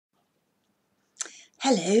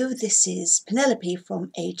Hello, this is Penelope from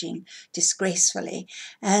Aging Disgracefully,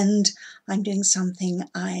 and I'm doing something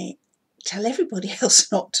I tell everybody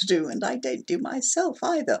else not to do, and I don't do myself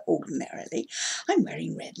either ordinarily. I'm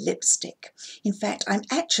wearing red lipstick. In fact, I'm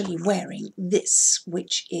actually wearing this,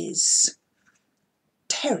 which is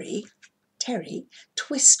Terry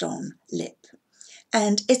Twist On Lip.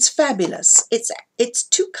 And it's fabulous. It's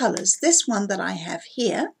two colours. This one that I have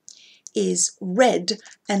here is red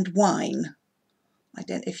and wine. I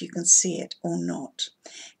don't know if you can see it or not.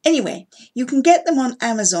 Anyway, you can get them on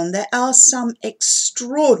Amazon. There are some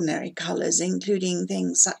extraordinary colours, including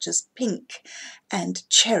things such as pink and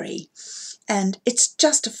cherry. And it's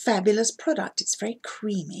just a fabulous product. It's very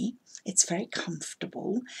creamy. It's very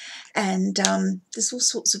comfortable. And there's all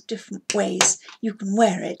sorts of different ways you can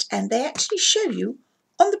wear it. And they actually show you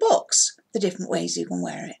on the box the different ways you can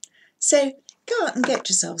wear it. So go out and get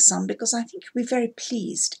yourself some, because I think you'll be very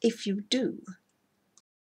pleased if you do.